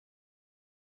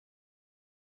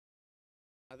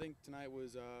I think tonight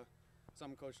was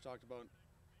something Coach talked about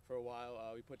for a while.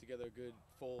 We put together a good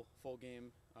full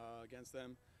game against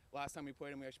them. Last time we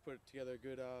played them, we actually put together a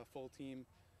good full team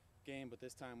game, but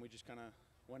this time we just kind of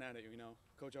went at it. You know,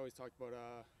 Coach always talked about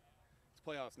it's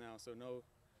playoffs now, so no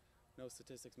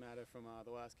statistics matter from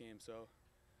the last game. So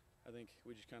I think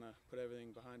we just kind of put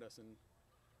everything behind us, and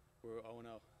we're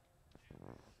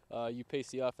 0-0. You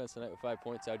paced the offense tonight with 5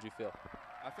 points. How'd you feel?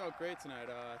 I felt great tonight.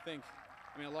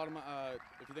 I mean, a lot of my,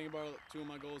 if you think about it, 2 of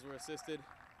my goals were assisted.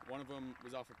 One of them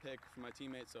was off a pick from my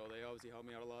teammates, so they obviously helped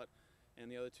me out a lot. And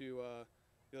the other two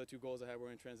goals I had were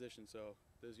in transition. So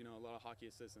there's a lot of hockey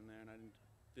assists in there, and I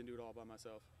didn't do it all by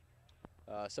myself.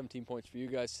 Some team points for you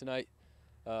guys tonight.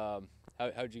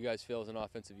 How'd you guys feel as an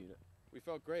offensive unit? We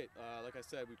felt great. Like I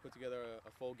said, we put together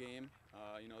a full game.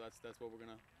 That's what we're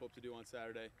gonna hope to do on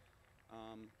Saturday.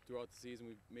 Throughout the season,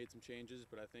 we've made some changes,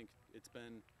 but I think it's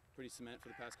been pretty cement for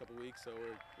the past couple weeks, so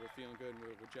we're feeling good and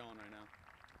we're gelling right now.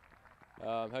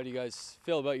 How do you guys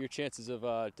feel about your chances of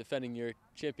defending your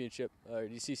championship,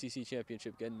 your CCC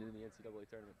championship, getting into the NCAA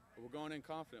tournament? We're going in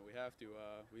confident. We have to.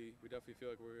 We definitely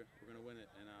feel like we're going to win it,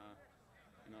 and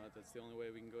that's the only way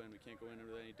we can go in. We can't go in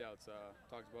with any doubts.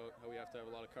 Talked about how we have to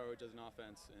have a lot of courage as an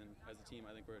offense, and as a team,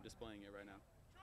 I think we're displaying it right now.